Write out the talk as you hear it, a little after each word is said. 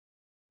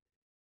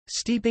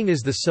Steeping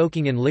is the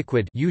soaking in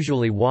liquid,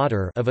 usually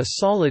water, of a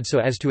solid so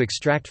as to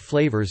extract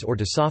flavors or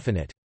to soften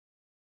it.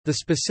 The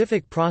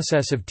specific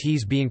process of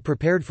teas being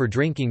prepared for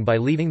drinking by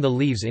leaving the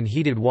leaves in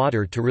heated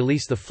water to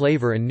release the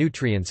flavor and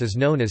nutrients is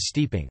known as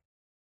steeping.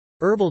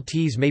 Herbal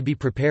teas may be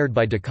prepared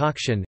by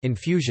decoction,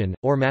 infusion,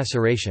 or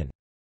maceration.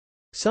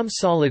 Some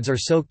solids are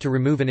soaked to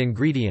remove an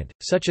ingredient,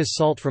 such as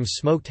salt from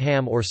smoked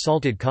ham or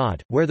salted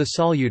cod, where the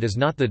solute is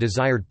not the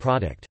desired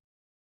product.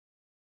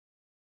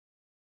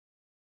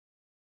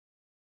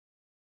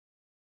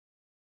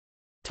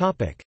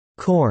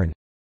 Corn.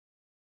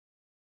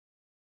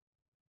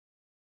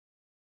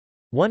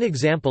 One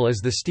example is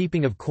the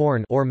steeping of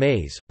corn or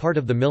maize, part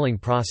of the milling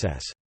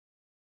process.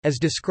 As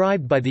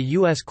described by the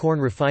U.S. Corn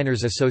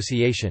Refiners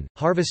Association,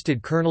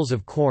 harvested kernels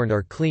of corn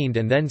are cleaned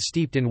and then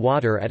steeped in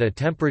water at a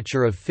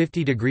temperature of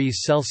 50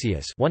 degrees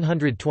Celsius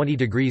 (120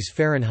 degrees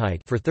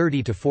Fahrenheit) for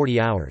 30 to 40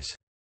 hours.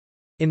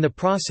 In the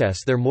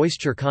process, their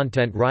moisture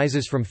content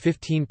rises from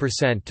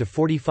 15% to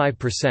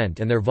 45%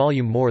 and their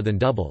volume more than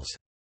doubles.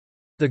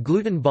 The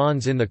gluten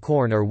bonds in the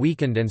corn are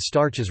weakened and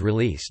starch is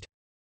released.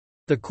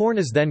 The corn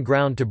is then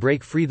ground to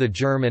break free the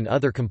germ and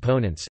other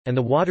components, and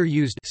the water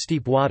used,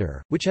 steep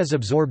water, which has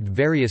absorbed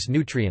various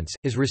nutrients,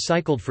 is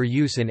recycled for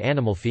use in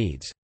animal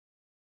feeds.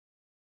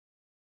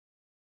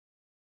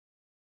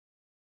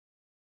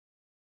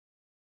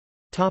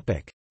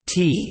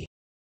 Tea.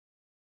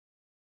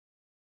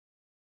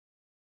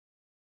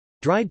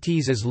 Dried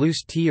teas as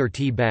loose tea or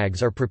tea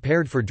bags are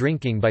prepared for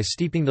drinking by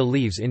steeping the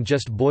leaves in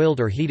just boiled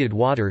or heated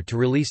water to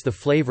release the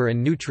flavor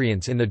and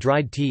nutrients in the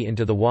dried tea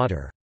into the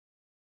water.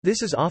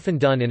 This is often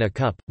done in a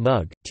cup,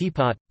 mug,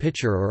 teapot,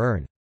 pitcher or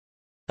urn.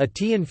 A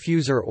tea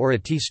infuser or a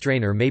tea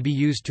strainer may be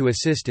used to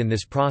assist in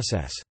this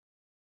process.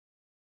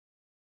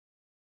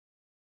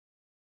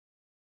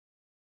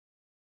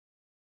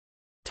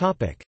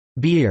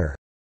 Beer.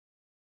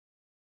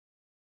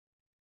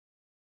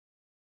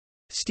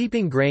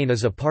 Steeping grain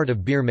is a part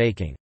of beer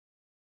making.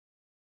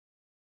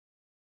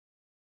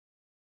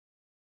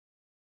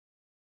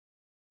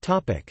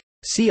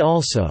 See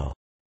also: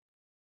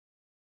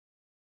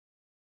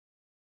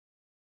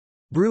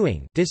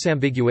 brewing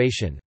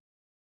disambiguation,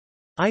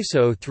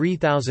 ISO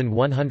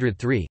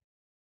 3103,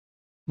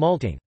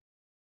 malting.